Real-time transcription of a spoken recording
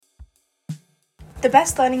The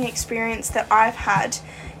best learning experience that I've had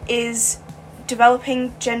is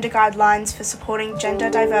developing gender guidelines for supporting gender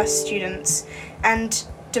diverse students and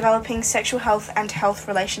developing sexual health and health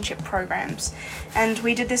relationship programs. And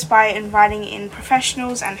we did this by inviting in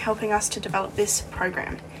professionals and helping us to develop this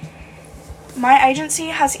program. My agency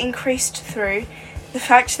has increased through the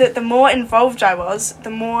fact that the more involved I was,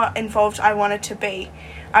 the more involved I wanted to be.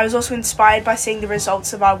 I was also inspired by seeing the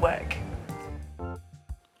results of our work.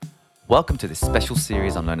 Welcome to this special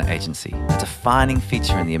series on Learner Agency, a defining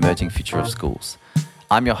feature in the emerging future of schools.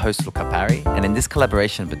 I'm your host, Luca Parry, and in this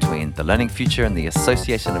collaboration between the Learning Future and the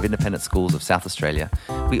Association of Independent Schools of South Australia,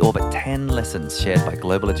 we orbit 10 lessons shared by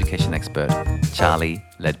global education expert Charlie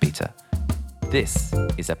Leadbeater. This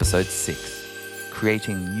is episode 6,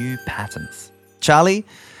 Creating New Patterns. Charlie,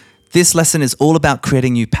 this lesson is all about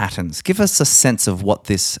creating new patterns. Give us a sense of what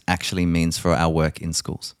this actually means for our work in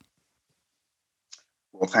schools.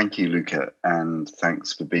 Well, thank you, Luca, and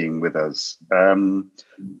thanks for being with us.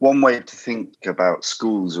 One way to think about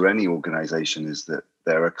schools or any organisation is that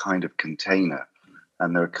they're a kind of container,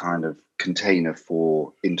 and they're a kind of container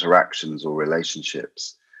for interactions or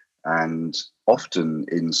relationships. And often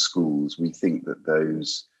in schools, we think that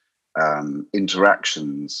those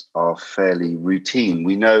interactions are fairly routine.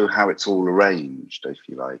 We know how it's all arranged, if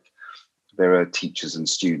you like. There are teachers and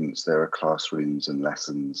students, there are classrooms and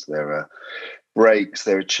lessons, there are breaks,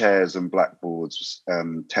 there are chairs and blackboards,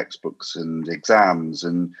 textbooks and exams.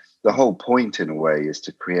 And the whole point, in a way, is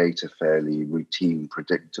to create a fairly routine,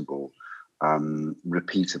 predictable,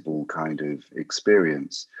 repeatable kind of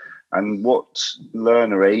experience. And what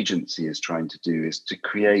Learner Agency is trying to do is to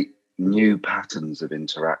create new patterns of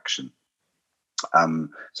interaction.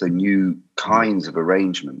 So new kinds of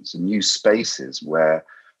arrangements and new spaces where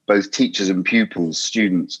both teachers and pupils,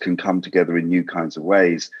 students can come together in new kinds of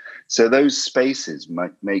ways. So those spaces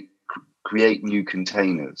might create new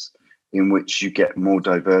containers in which you get more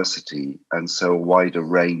diversity and so a wider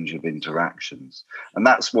range of interactions. And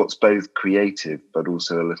that's what's both creative but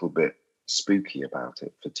also a little bit spooky about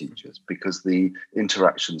it for teachers, because the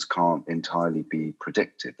interactions can't entirely be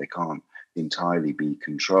predicted. They can't entirely be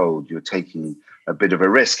controlled. You're taking a bit of a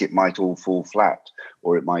risk. It might all fall flat,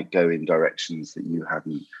 or it might go in directions that you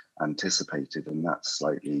hadn't anticipated, and that's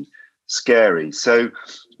slightly scary. So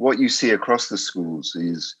what you see across the schools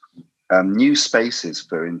is new spaces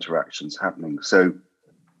for interactions happening. So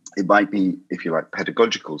it might be, if you like,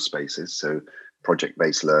 pedagogical spaces, so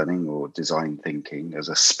project-based learning or design thinking as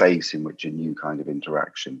a space in which a new kind of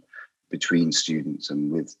interaction between students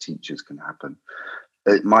and with teachers can happen.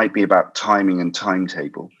 It might be about timing and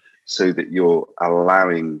timetable, so that you're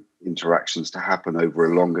allowing interactions to happen over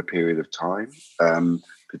a longer period of time,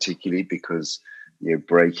 particularly because you're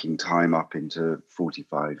breaking time up into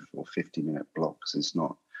 45 or 50-minute blocks is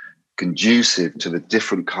not conducive to the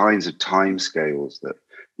different kinds of timescales that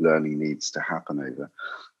learning needs to happen over.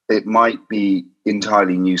 It might be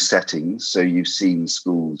entirely new settings. So you've seen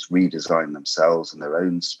schools redesign themselves and their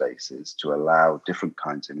own spaces to allow different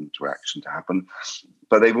kinds of interaction to happen.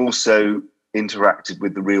 But they've also interacted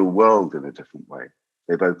with the real world in a different way.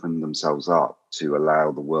 They've opened themselves up to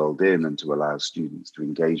allow the world in and to allow students to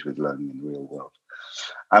engage with learning in the real world.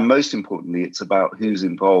 And most importantly, it's about who's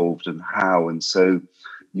involved and how. And so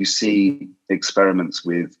you see experiments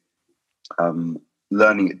with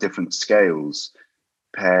learning at different scales,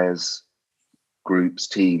 pairs, groups,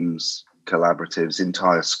 teams, collaboratives,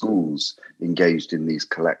 entire schools engaged in these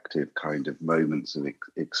collective kind of moments of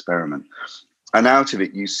experiment. And out of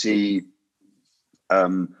it, you see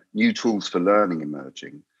new tools for learning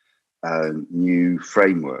emerging, new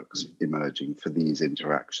frameworks emerging for these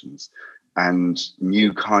interactions, and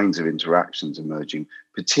new kinds of interactions emerging,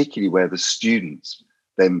 particularly where the students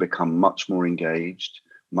then become much more engaged,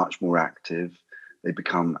 much more active. They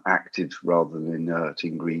become active rather than inert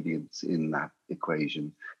ingredients in that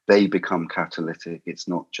equation. They become catalytic. It's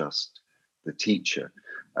not just the teacher.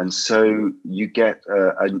 And so you get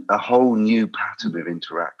a whole new pattern of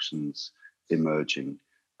interactions emerging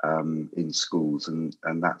in schools. And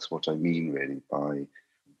that's what I mean, really, by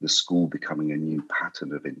the school becoming a new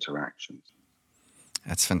pattern of interactions.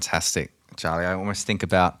 That's fantastic, Charlie. I almost think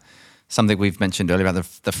about something we've mentioned earlier about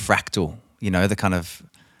the fractal, the kind of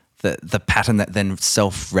the pattern that then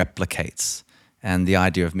self-replicates, and the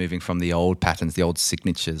idea of moving from the old patterns, the old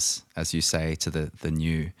signatures, as you say, to the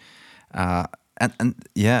new.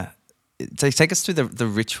 Take us through the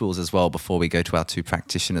rituals as well before we go to our two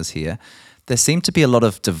practitioners here. There seem to be a lot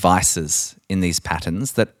of devices in these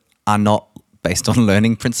patterns that are not based on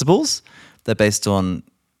learning principles. They're based on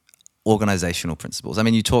organizational principles. I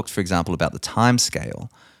mean, you talked, for example, about the time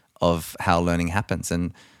scale of how learning happens.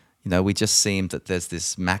 And, We just seem that there's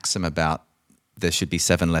this maxim about there should be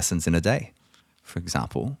 7 lessons in a day, for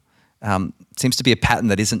example. Seems to be a pattern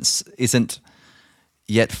that isn't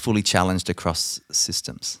yet fully challenged across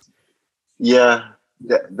systems. Yeah,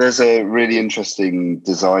 there's a really interesting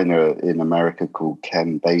designer in America called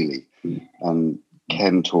Ken Bailey, and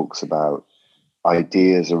Ken talks about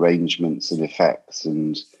ideas, arrangements, and effects.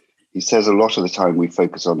 And he says a lot of the time we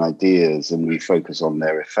focus on ideas and we focus on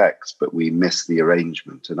their effects, but we miss the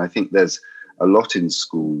arrangement. And I think there's a lot in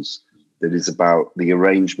schools that is about the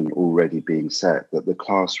arrangement already being set, that the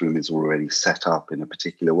classroom is already set up in a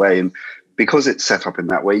particular way. And because it's set up in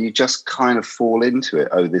that way, you just kind of fall into it.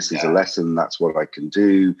 Oh, this is a lesson. That's what I can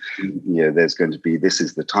do. There's going to be, this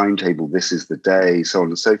is the timetable. This is the day, so on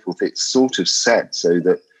and so forth. It's sort of set so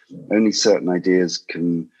that only certain ideas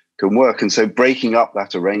can work. And so breaking up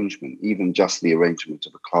that arrangement, even just the arrangement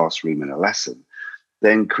of a classroom in a lesson,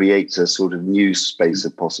 then creates a sort of new space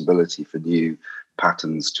of possibility for new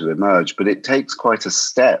patterns to emerge. But it takes quite a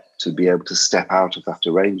step to be able to step out of that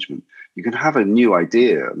arrangement. You can have a new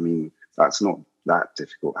idea. I mean, that's not that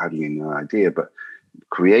difficult, having a new idea, but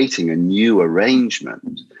creating a new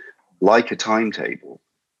arrangement, like a timetable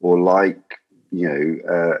or like,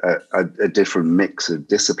 a different mix of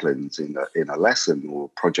disciplines in a lesson or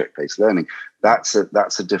project-based learning, that's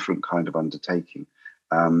a different kind of undertaking.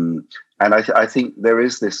 And I think there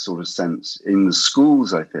is this sort of sense in the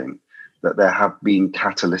schools, I think, that there have been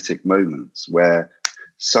catalytic moments where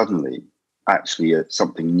suddenly actually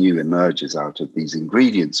something new emerges out of these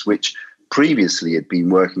ingredients, which previously had been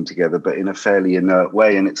working together, but in a fairly inert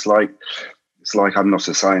way. And it's like I'm not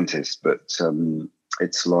a scientist, but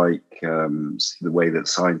it's like the way that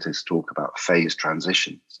scientists talk about phase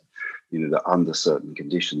transitions, that under certain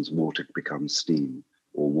conditions, water becomes steam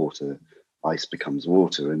or ice becomes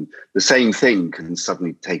water. And the same thing can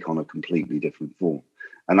suddenly take on a completely different form.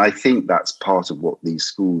 And I think that's part of what these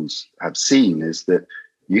schools have seen, is that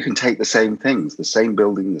you can take the same things, the same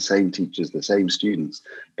building, the same teachers, the same students,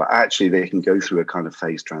 but actually they can go through a kind of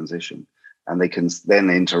phase transition. And they can then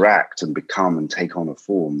interact and become and take on a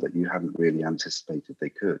form that you haven't really anticipated they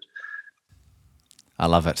could. I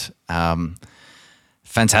love it.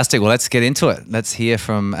 Fantastic. Well, let's get into it. Let's hear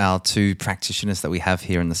from our 2 practitioners that we have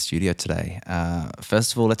here in the studio today.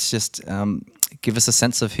 First of all, let's just give us a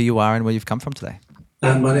sense of who you are and where you've come from today.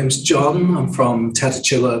 My name's John. I'm from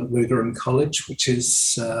Tatachilla Mugarum College, which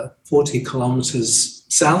is 40 kilometres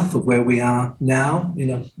south of where we are now, in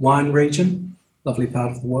a wine region. Lovely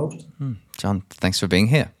part of the world. John, thanks for being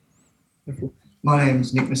here. My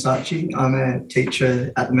name's Nick Masacci. I'm a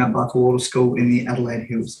teacher at the Mount Barker Water School in the Adelaide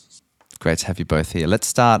Hills. Great to have you both here. Let's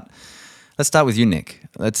start with you, Nick.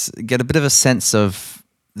 Let's get a bit of a sense of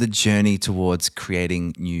the journey towards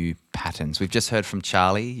creating new patterns. We've just heard from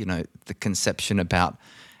Charlie, the conception about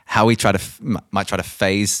how we might try to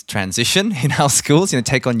phase transition in our schools,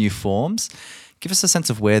 take on new forms. Give us a sense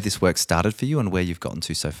of where this work started for you and where you've gotten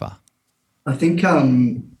to so far. I think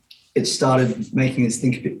it started making us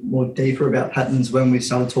think a bit more deeper about patterns when we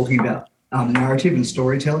started talking about narrative and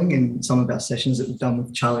storytelling in some of our sessions that we've done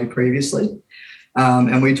with Charlie previously.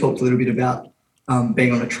 And we talked a little bit about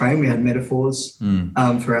being on a train. We had metaphors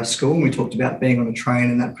for our school, and we talked about being on a train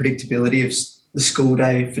and that predictability of the school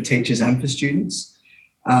day for teachers and for students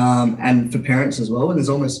and for parents as well. And there's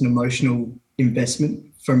almost an emotional investment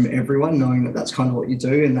from everyone knowing that that's kind of what you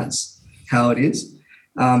do and that's how it is.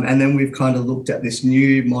 And then we've kind of looked at this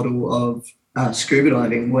new model of scuba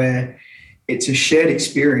diving where it's a shared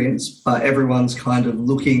experience, but everyone's kind of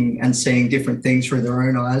looking and seeing different things through their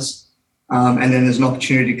own eyes. And then there's an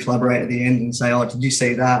opportunity to collaborate at the end and say, oh, did you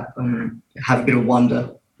see that? And have a bit of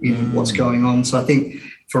wonder in what's going on. So I think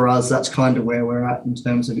for us, that's kind of where we're at in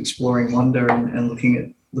terms of exploring wonder and looking at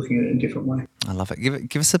it in a different way. I love it.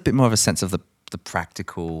 Give us a bit more of a sense of the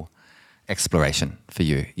practical exploration for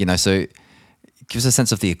you. So give us a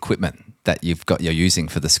sense of the equipment that you're using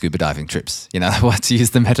for the scuba diving trips. What to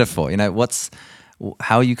use the metaphor.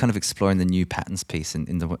 How are you kind of exploring the new patterns piece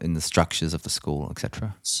in the structures of the school,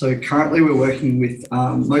 etc.? So currently we're working with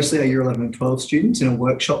mostly our Year 11 and 12 students in a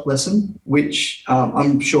workshop lesson, which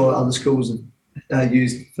I'm sure other schools have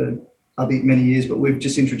used for many years, but we've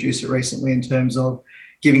just introduced it recently in terms of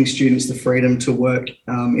giving students the freedom to work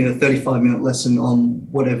in a 35-minute lesson on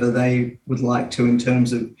whatever they would like to in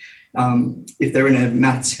terms of if they're in a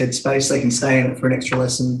maths headspace, they can stay in it for an extra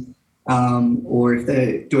lesson, or if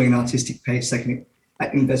they're doing an artistic piece, they can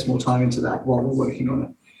invest more time into that while we're working on it.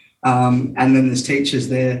 And then there's teachers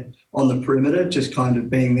there on the perimeter, just kind of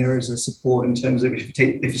being there as a support in terms of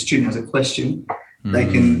if a student has a question, they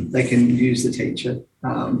can use the teacher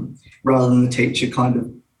rather than the teacher kind of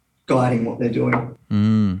guiding what they're doing.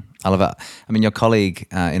 I love it. I mean, your colleague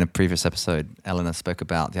in a previous episode, Eleanor, spoke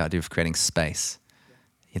about the idea of creating space,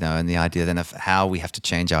 and the idea then of how we have to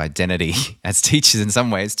change our identity as teachers in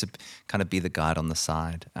some ways to kind of be the guide on the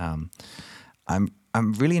side.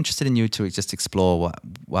 I'm really interested in you to just explore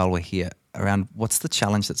while we're here around what's the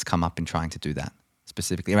challenge that's come up in trying to do that,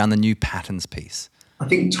 specifically around the new patterns piece. I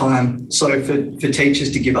think time. So for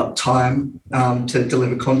teachers to give up time to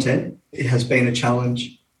deliver content, it has been a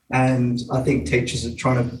challenge. And I think teachers are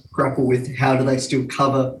trying to grapple with how do they still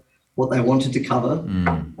cover what they wanted to cover,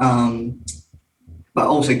 but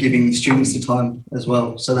also giving students the time as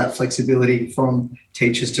well. So that flexibility from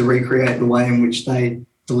teachers to recreate the way in which they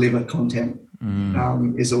deliver content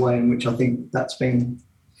is a way in which I think that's been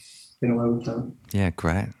a way we've done. Yeah,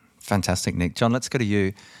 great. Fantastic, Nick. John, let's go to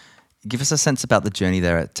you. Give us a sense about the journey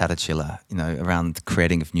there at Tatachilla, around the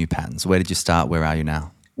creating of new patterns. Where did you start? Where are you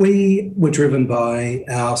now? We were driven by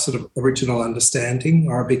our sort of original understanding,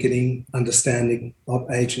 our beginning understanding of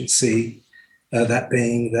agency, that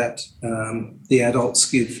being that the adults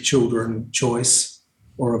give children choice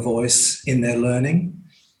or a voice in their learning.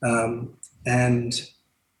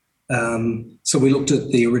 So we looked at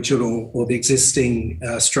the original or the existing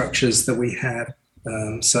structures that we had,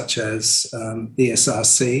 such as the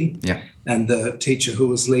SRC and the teacher who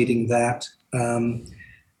was leading that,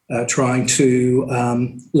 trying to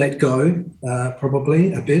let go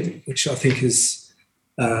probably a bit, which I think is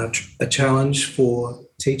a challenge for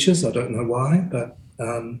teachers. I don't know why, but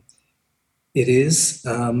it is.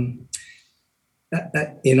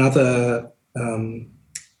 In other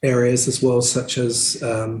areas as well, such as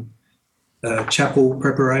chapel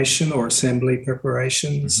preparation or assembly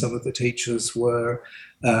preparation, some of the teachers were,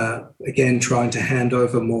 again, trying to hand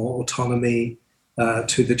over more autonomy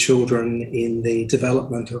to the children in the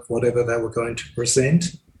development of whatever they were going to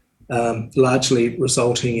present, largely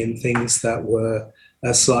resulting in things that were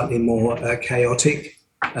slightly more chaotic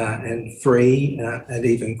and free and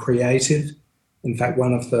even creative. In fact,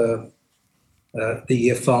 one of the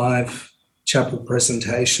Year 5 chapel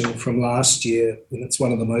presentation from last year, and it's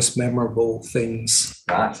one of the most memorable things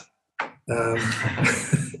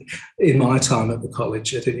in my time at the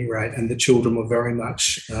college, at any rate, and the children were very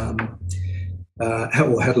much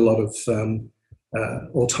had a lot of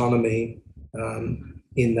autonomy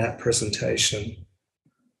in that presentation.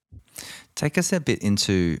 Take us a bit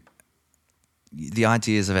into the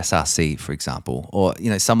ideas of SRC, for example, or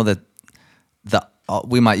some of the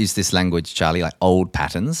we might use this language, Charlie, like old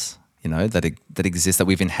patterns, that exist that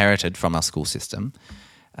we've inherited from our school system.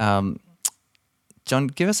 John,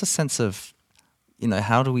 give us a sense of, what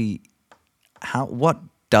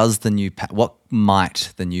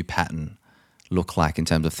might the new pattern look like in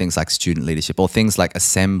terms of things like student leadership or things like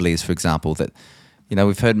assemblies, for example, that,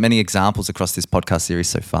 we've heard many examples across this podcast series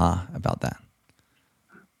so far about that.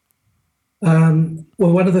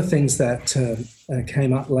 Well, one of the things that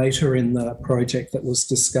came up later in the project that was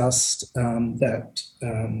discussed that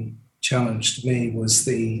challenged me was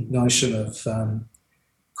the notion of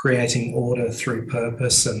creating order through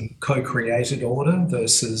purpose and co-created order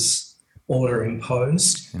versus order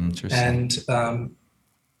imposed. Interesting. And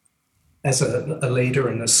as a leader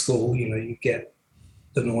in a school, you get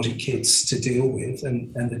the naughty kids to deal with,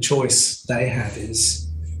 and the choice they have is,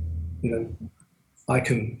 I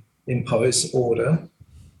can impose order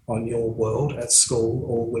on your world at school,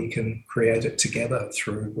 or we can create it together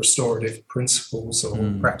through restorative principles or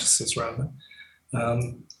practices rather.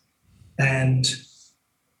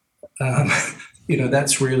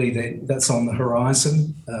 That's really that's on the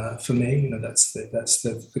horizon for me. That's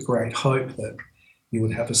the great hope, that you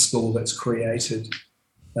would have a school that's created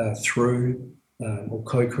through or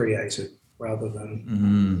co-created rather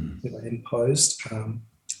than imposed.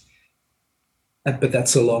 But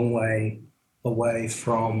that's a long way away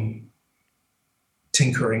from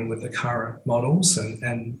tinkering with the current models,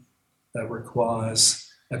 and that requires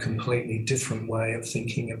a completely different way of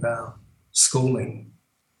thinking about schooling.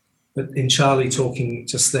 But in Charlie talking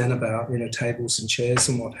just then about tables and chairs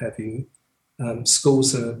and what have you,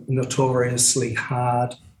 schools are notoriously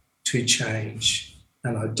hard to change,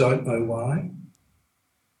 and I don't know why.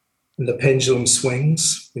 And the pendulum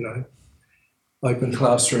swings, open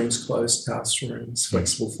classrooms, closed classrooms,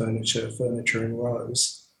 flexible furniture in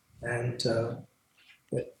rows. And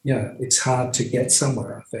it's hard to get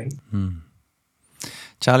somewhere, I think.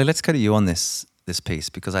 Charlie, let's go to you on this piece,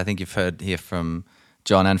 because I think you've heard here from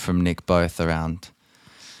John and from Nick both around,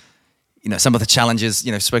 some of the challenges,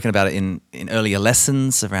 spoken about it in earlier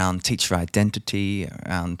lessons around teacher identity,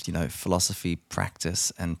 around, philosophy,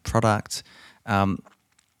 practice and product.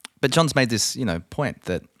 But John's made this, point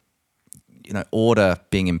that order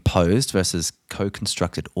being imposed versus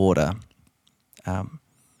co-constructed order.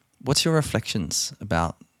 What's your reflections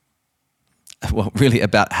about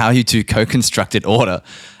how you do co-constructed order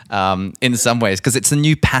in some ways? Because it's a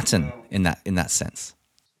new pattern in that sense.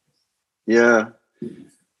 Yeah.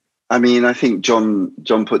 I mean, I think John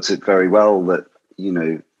puts it very well that,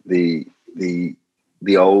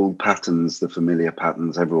 the old patterns, the familiar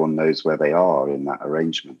patterns, everyone knows where they are in that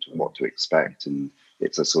arrangement and what to expect. And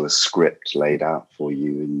it's a sort of script laid out for you,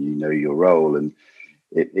 and you know your role. And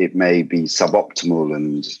it may be suboptimal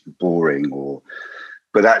and boring,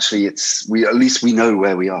 but actually at least we know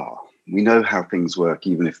where we are. We know how things work,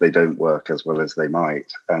 even if they don't work as well as they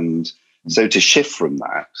might. And so to shift from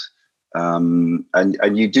that,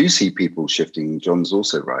 and you do see people shifting. John's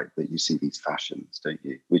also right that you see these fashions, don't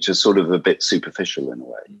you? Which are sort of a bit superficial in a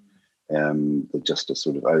way. They're just a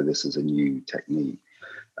sort of, oh, this is a new technique.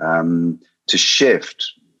 To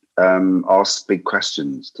shift asks big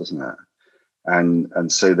questions, doesn't it?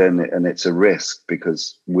 And so then it's a risk,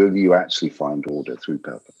 because will you actually find order through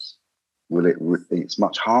purpose? It's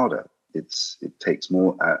much harder. It takes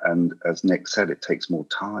more, and as Nick said, it takes more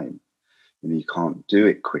time. You can't do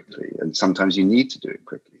it quickly, and sometimes you need to do it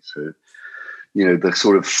quickly. So, the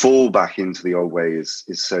sort of fall back into the old way is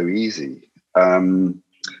so easy.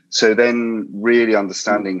 So then really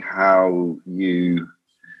understanding how you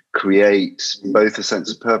create both a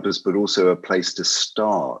sense of purpose, but also a place to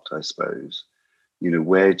start, I suppose.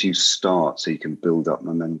 Where do you start so you can build up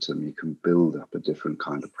momentum? You can build up a different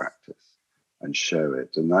kind of practice and show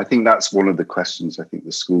it. And I think that's one of the questions I think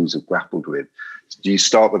the schools have grappled with. Do you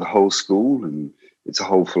start with the whole school and it's a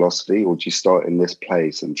whole philosophy, or do you start in this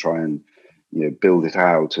place and try and build it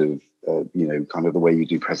out of kind of the way you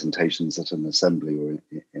do presentations at an assembly or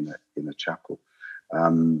in a chapel?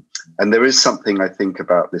 And there is something I think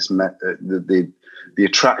about this the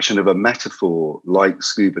attraction of a metaphor like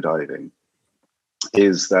scuba diving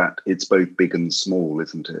is that it's both big and small,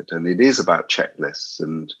 isn't it? And it is about checklists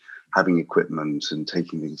and having equipment and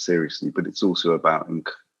taking things seriously, but it's also about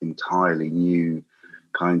entirely new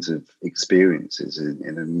kinds of experiences in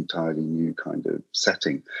an entirely new kind of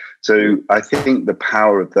setting. So I think the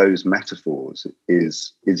power of those metaphors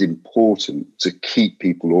is important to keep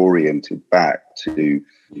people oriented back to,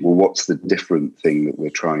 well, what's the different thing that we're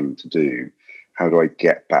trying to do? How do I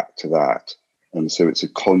get back to that? And so it's a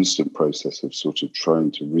constant process of sort of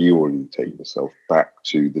trying to reorientate yourself back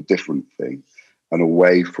to the different thing and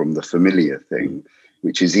away from the familiar thing,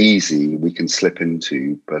 which is easy, we can slip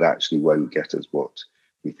into, but actually won't get us what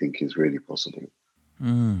we think is really possible.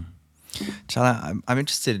 Charlie, I'm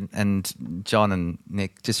interested, and John and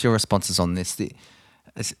Nick, just your responses on this.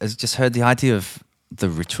 I just heard the idea of the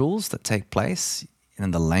rituals that take place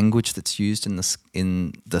and the language that's used in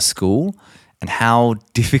the school, and how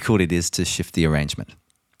difficult it is to shift the arrangement,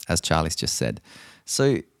 as Charlie's just said.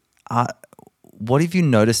 So what have you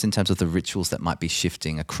noticed in terms of the rituals that might be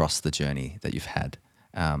shifting across the journey that you've had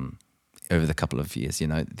over the couple of years?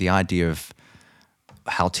 The idea of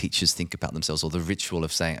how teachers think about themselves, or the ritual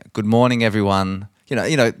of saying, good morning, everyone.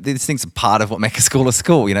 These things are part of what make a school a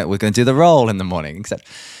school. We're going to do the roll in the morning, etc.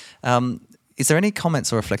 Is there any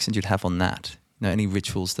comments or reflections you'd have on that? Any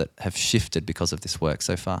rituals that have shifted because of this work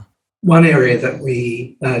so far? One area that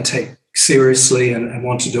we take seriously and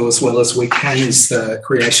want to do as well as we can is the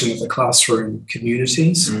creation of the classroom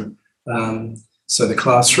communities. So the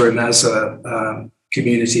classroom as a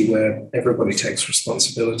community where everybody takes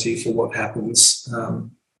responsibility for what happens,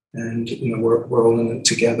 and we're all in it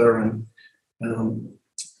together, and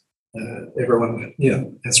everyone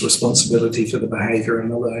has responsibility for the behaviour and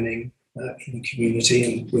the learning in the community,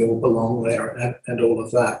 and we all belong there, and all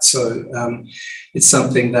of that. So it's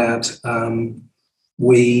something that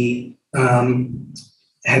we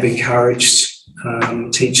have encouraged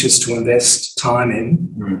teachers to invest time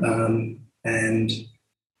in, and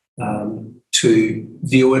to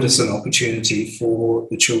view it as an opportunity for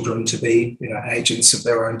the children to be agents of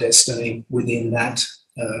their own destiny within that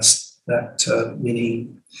mini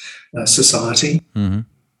society.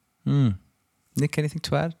 Nick, anything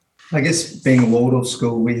to add? I guess being a Waldorf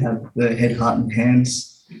school, we have the head, heart and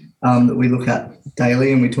hands that we look at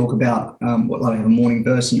daily, and we talk about what like a morning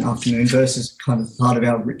verse and afternoon verse is kind of part of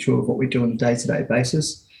our ritual of what we do on a day-to-day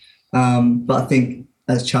basis. But I think,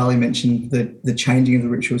 as Charlie mentioned, the changing of the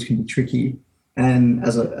rituals can be tricky. And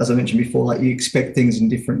as I mentioned before, like you expect things in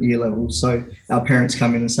different year levels. So our parents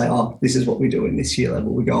come in and say, oh, this is what we do in this year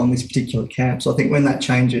level. We go on this particular camp. So I think when that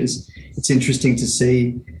changes, it's interesting to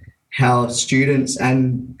see how students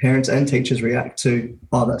and parents and teachers react to,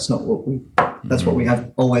 oh, that's what we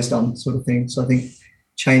have always done, sort of thing. So I think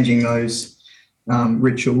changing those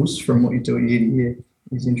rituals from what you do year to year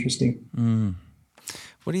is interesting.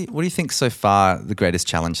 What do you think so far the greatest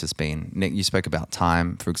challenge has been? Nick, you spoke about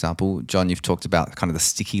time, for example. John, you've talked about kind of the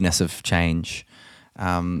stickiness of change.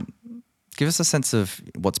 Give us a sense of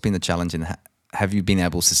what's been the challenge and have you been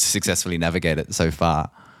able to successfully navigate it so far?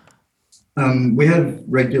 We have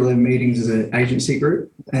regular meetings as an agency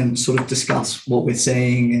group and sort of discuss what we're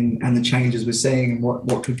seeing and the changes we're seeing and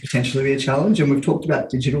what could potentially be a challenge. And we've talked about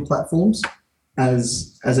digital platforms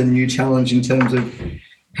as a new challenge in terms of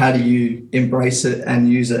how do you embrace it and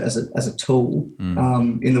use it as a tool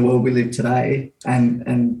in the world we live today,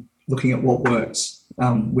 and looking at what works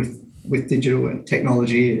with digital and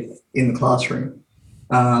technology in the classroom.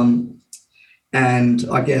 And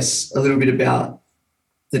I guess a little bit about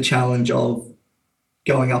the challenge of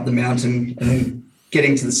going up the mountain and then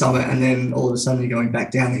getting to the summit, and then all of a sudden you're going back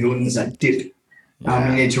down the hill and there's that dip.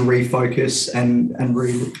 You need to refocus and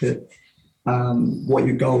re-look at what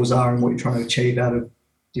your goals are and what you're trying to achieve out of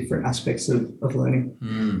different aspects of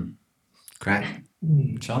learning. Great.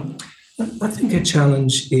 John? I think a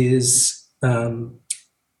challenge is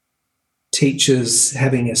teachers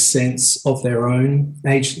having a sense of their own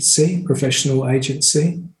agency, professional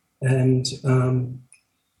agency, and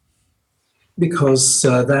because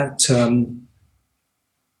I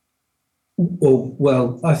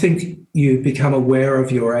think you become aware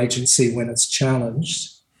of your agency when it's challenged.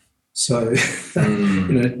 So,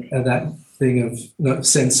 that thing of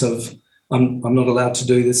sense of I'm not allowed to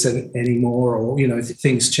do this anymore, or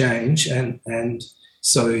things change, and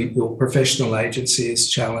so your professional agency is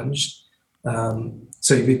challenged.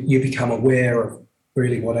 So you become aware of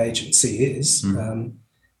really what agency is,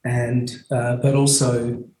 but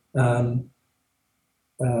also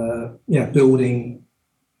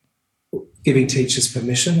giving teachers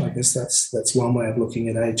permission. I guess that's one way of looking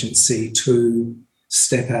at agency, to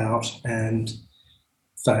step out and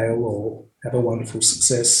fail or have a wonderful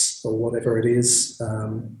success or whatever it is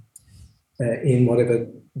in whatever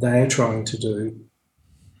they're trying to do.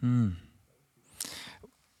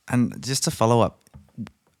 And just to follow up,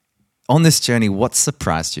 on this journey, what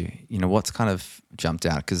surprised you? What's kind of jumped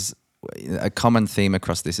out? Because a common theme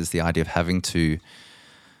across this is the idea of having to,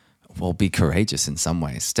 be courageous in some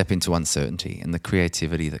ways, step into uncertainty and the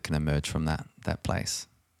creativity that can emerge from that place.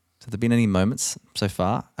 Have there been any moments so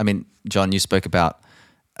far? I mean, John, you spoke about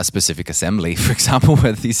a specific assembly, for example,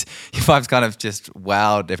 where these fives kind of just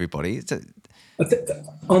wowed everybody.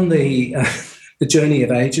 On the journey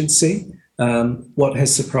of agency, what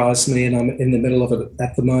has surprised me, and I'm in the middle of it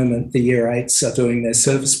at the moment, the year 8s are doing their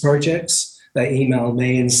service projects. They email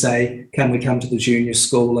me and say, can we come to the junior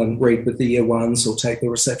school and read with the year 1s, or take the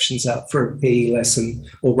receptions out for a PE lesson,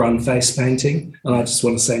 or run face painting? And I just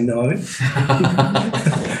want to say no.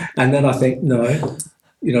 And then I think, no,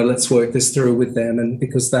 let's work this through with them, and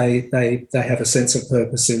because they have a sense of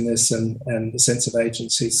purpose in this and a sense of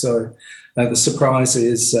agency. So the surprise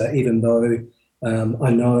is, even though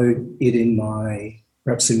I know it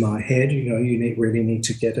perhaps in my head, you really need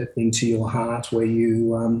to get it into your heart, where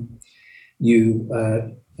you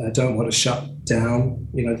don't want to shut down,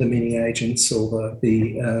 the mini agents or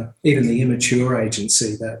the even the immature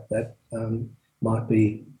agency that might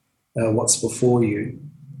be what's before you.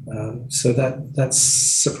 So that's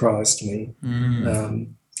surprised me.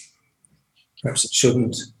 Perhaps it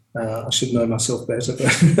shouldn't. I should know myself better.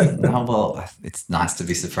 Well, it's nice to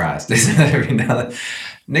be surprised, isn't it? Every now and then.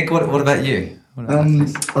 Nick, what about you?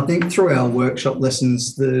 I think through our workshop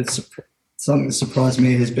lessons, something that surprised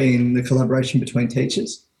me has been the collaboration between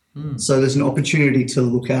teachers. So there's an opportunity to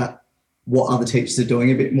look at what other teachers are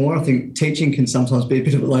doing a bit more. I think teaching can sometimes be a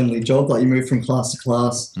bit of a lonely job. Like, you move from class to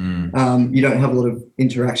class, you don't have a lot of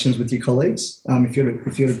interactions with your colleagues if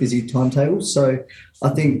you're a busy timetable. So I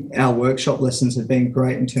think our workshop lessons have been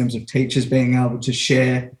great in terms of teachers being able to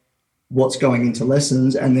share what's going into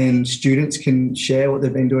lessons, and then students can share what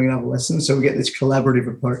they've been doing in other lessons. So we get this collaborative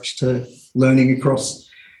approach to learning across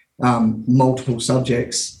multiple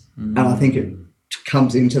subjects. And I think it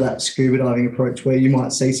comes into that scuba diving approach, where you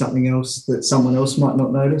might see something else that someone else might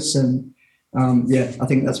not notice. And I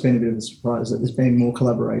think that's been a bit of a surprise, that there's been more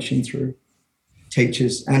collaboration through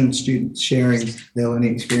teachers and students sharing their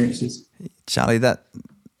learning experiences. Charlie, that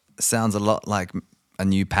sounds a lot like a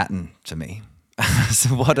new pattern to me. So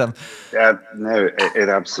what? It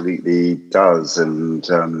absolutely does, and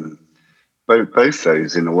both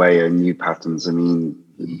those in a way are new patterns. I mean,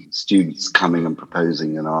 students coming and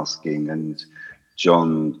proposing and asking, and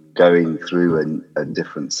John going through a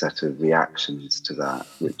different set of reactions to that,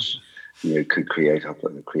 which could create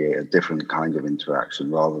a different kind of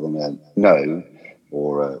interaction, rather than a no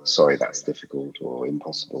or a sorry, that's difficult or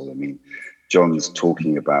impossible. I mean, John's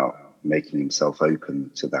talking about making himself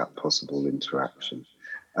open to that possible interaction.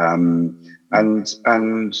 And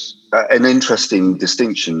an interesting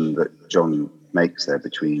distinction that John makes there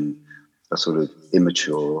between a sort of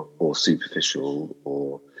immature or superficial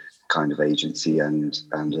or kind of agency and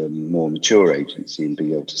a more mature agency, and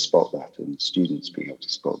being able to spot that, and students being able to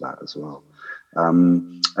spot that as well.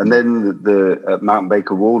 And then at Mount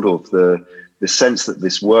Baker Waldorf, the sense that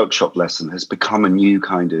this workshop lesson has become a new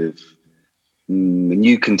kind of a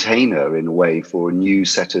new container in a way for a new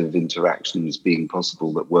set of interactions being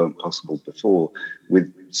possible that weren't possible before,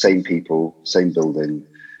 with same people, same building,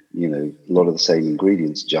 a lot of the same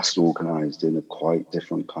ingredients, just organized in a quite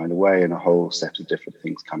different kind of way, and a whole set of different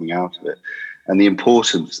things coming out of it. And the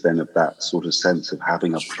importance then of that sort of sense of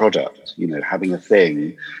having a product, having a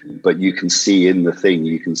thing, but you can see in the thing,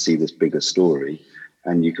 you can see this bigger story,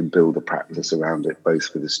 and you can build a practice around it, both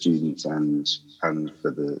for the students and for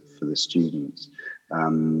the students.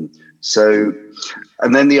 And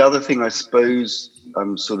then the other thing I suppose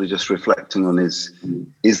I'm sort of just reflecting on is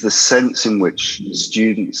the sense in which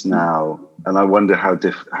students now, and I wonder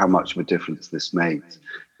how much of a difference this makes,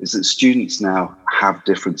 is that students now have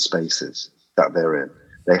different spaces that they're in.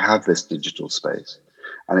 They have this digital space,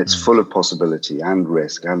 and it's full of possibility and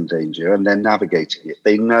risk and danger, and they're navigating it.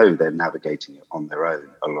 They know they're navigating it on their own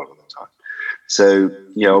a lot of the time. So,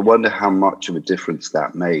 I wonder how much of a difference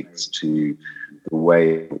that makes to the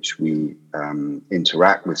way in which we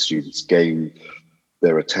interact with students, gain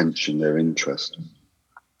their attention, their interest.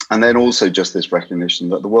 And then also just this recognition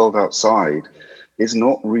that the world outside is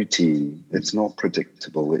not routine, it's not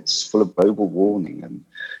predictable, it's full of global warming and,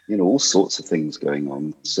 all sorts of things going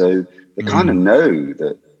on. So they kind of know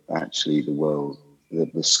that actually the world,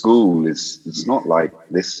 the school is not like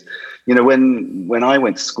this. When I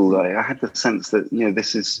went to school, I had the sense that,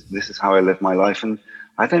 this is how I live my life. And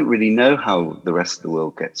I don't really know how the rest of the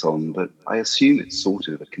world gets on, but I assume it's sort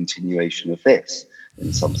of a continuation of this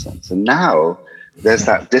in some sense. And now there's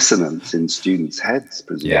that dissonance in students' heads,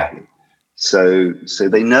 presumably. Yeah. So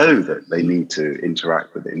they know that they need to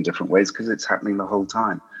interact with it in different ways because it's happening the whole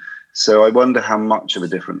time. So I wonder how much of a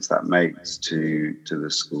difference that makes to the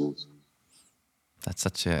schools. That's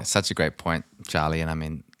such a great point, Charlie. And I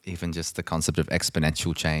mean, even just the concept of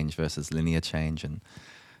exponential change versus linear change, and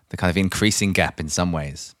the kind of increasing gap in some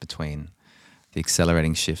ways between the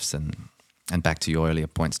accelerating shifts and back to your earlier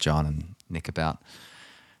points, John and Nick, about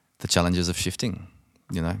the challenges of shifting,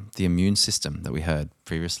 the immune system that we heard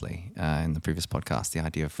previously in the previous podcast, the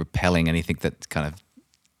idea of repelling anything that kind of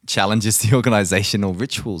challenges the organizational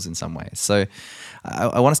rituals in some ways. So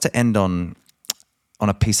I want us to end on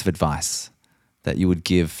a piece of advice that you would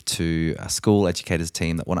give to a school educators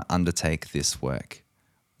team that want to undertake this work.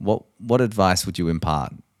 What advice would you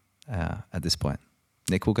impart at this point?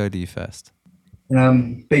 Nick, we'll go to you first.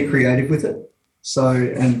 Be creative with it.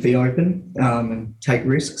 And be open and take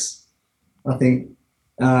risks. I think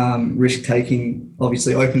risk taking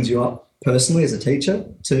obviously opens you up personally as a teacher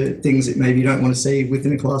to things that maybe you don't want to see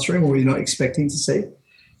within a classroom or you're not expecting to see.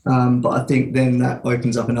 But I think then that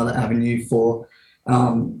opens up another avenue for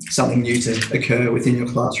something new to occur within your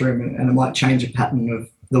classroom, and it might change a pattern of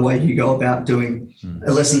the way you go about doing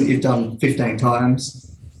a lesson that you've done 15 times.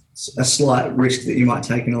 A slight risk that you might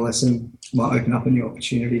take in a lesson might open up a new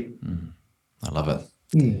opportunity. I love it.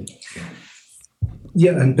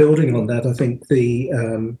 Yeah, and building on that, I think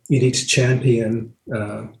you need to champion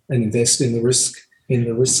and invest in the risk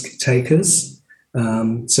takers,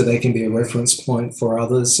 so they can be a reference point for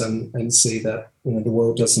others and see that the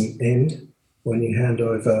world doesn't end when you hand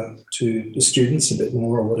over to the students a bit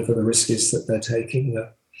more, or whatever the risk is that they're taking,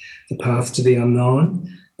 the path to the unknown.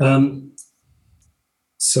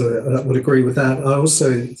 So I would agree with that. I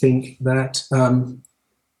also think that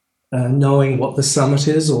knowing what the summit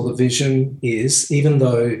is or the vision is, even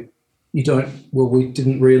though we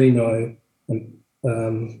didn't really know at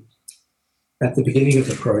the beginning of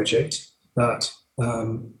the project, but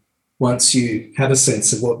once you have a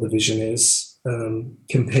sense of what the vision is,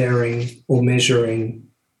 comparing or measuring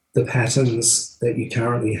the patterns that you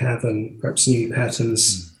currently have and perhaps new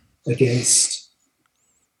patterns against,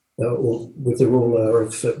 or with the ruler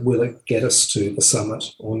of will it get us to the summit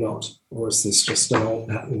or not, or is this just an old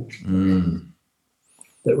pattern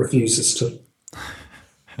that refuses to?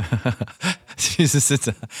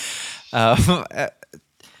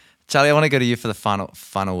 Charlie, I want to go to you for the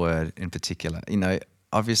final word in particular.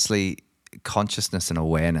 Obviously, consciousness and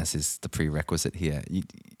awareness is the prerequisite here.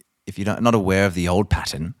 If you're not aware of the old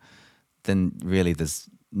pattern, then really there's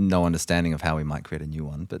no understanding of how we might create a new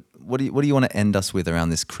one. But what do you want to end us with around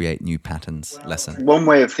this create new patterns lesson? One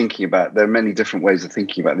way of thinking about, there are many different ways of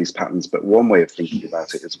thinking about these patterns, but one way of thinking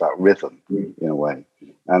about it is about rhythm in a way.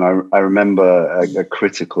 And I remember a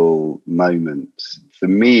critical moment for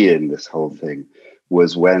me in this whole thing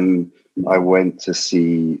was when I went to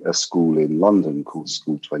see a school in London called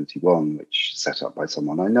School 21, which is set up by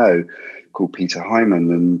someone I know called Peter Hyman.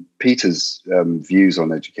 And Peter's views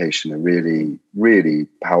on education are really, really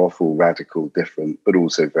powerful, radical, different, but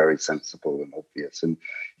also very sensible and obvious. And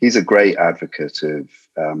he's a great advocate of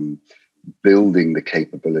building the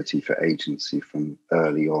capability for agency from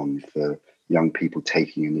early on for young people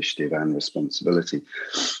taking initiative and responsibility.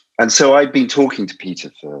 And so I'd been talking to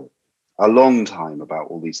Peter for a long time about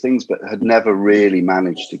all these things, but had never really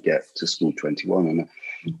managed to get to School 21. And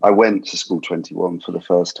I went to School 21 for the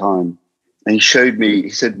first time, and he showed me, he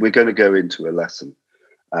said, we're going to go into a lesson.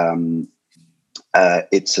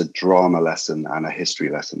 It's a drama lesson and a history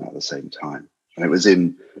lesson at the same time. And it was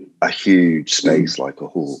in a huge space like a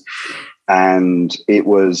hall. And it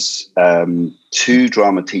was 2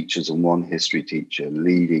 drama teachers and 1 history teacher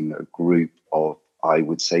leading a group of, I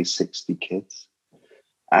would say, 60 kids.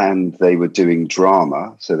 And they were doing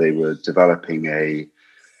drama. So they were developing a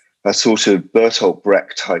sort of Bertolt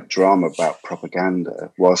Brecht type drama about propaganda,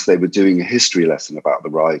 whilst they were doing a history lesson about the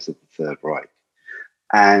rise of the Third Reich.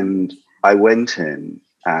 And I went in,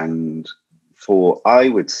 and for, I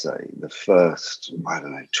would say, the first,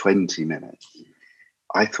 20 minutes,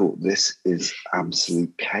 I thought, this is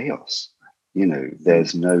absolute chaos. You know,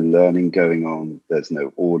 there's no learning going on. There's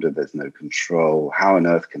no order. There's no control. How on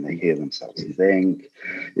earth can they hear themselves think?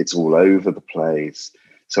 It's all over the place,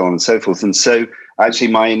 so on and so forth. And so actually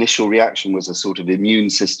my initial reaction was a sort of immune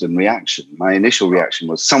system reaction. My initial reaction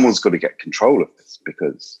was, someone's got to get control of this,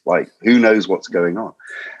 because like, who knows what's going on?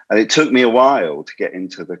 And it took me a while to get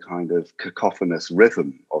into the kind of cacophonous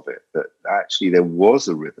rhythm of it, that actually there was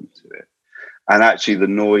a rhythm to it. And actually the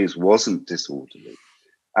noise wasn't disorderly.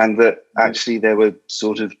 And that actually there were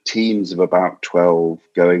sort of teams of about 12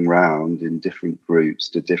 going round in different groups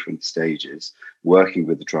to different stages, working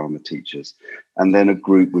with the drama teachers. And then a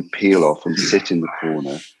group would peel off and sit in the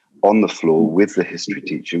corner on the floor with the history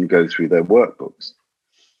teacher and go through their workbooks.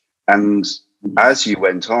 And as you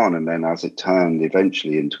went on, and then as it turned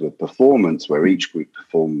eventually into a performance where each group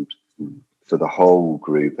performed for the whole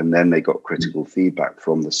group, and then they got critical feedback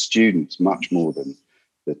from the students much more than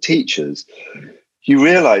the teachers, you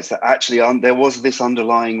realize that actually there was this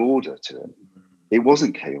underlying order to it. It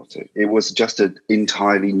wasn't chaotic. It was just an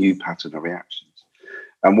entirely new pattern of reactions.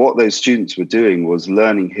 And what those students were doing was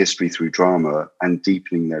learning history through drama and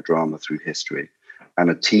deepening their drama through history,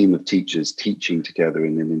 and a team of teachers teaching together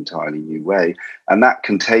in an entirely new way. And that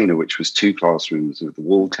container, which was 2 classrooms with the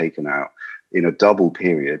wall taken out in a double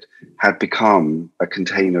period, had become a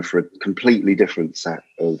container for a completely different set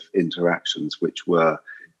of interactions, which were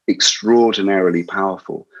extraordinarily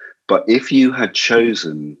powerful. But if you had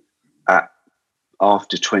chosen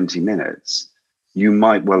after 20 minutes, you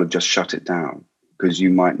might well have just shut it down, because you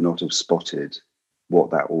might not have spotted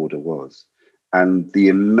what that order was. And the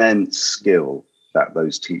immense skill that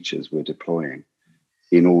those teachers were deploying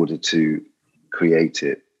in order to create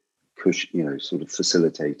it, sort of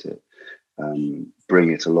facilitate it,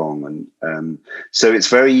 bring it along. And so it's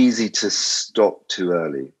very easy to stop too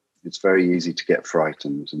early. It's very easy to get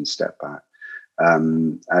frightened and step back.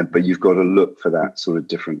 But you've got to look for that sort of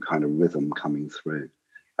different kind of rhythm coming through.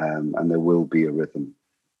 And there will be a rhythm.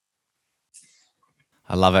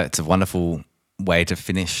 I love it. It's a wonderful way to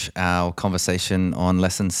finish our conversation on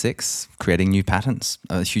lesson 6, creating new patterns.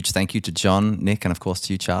 A huge thank you to John, Nick, and of course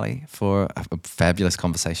to you, Charlie, for a fabulous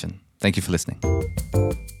conversation. Thank you for listening.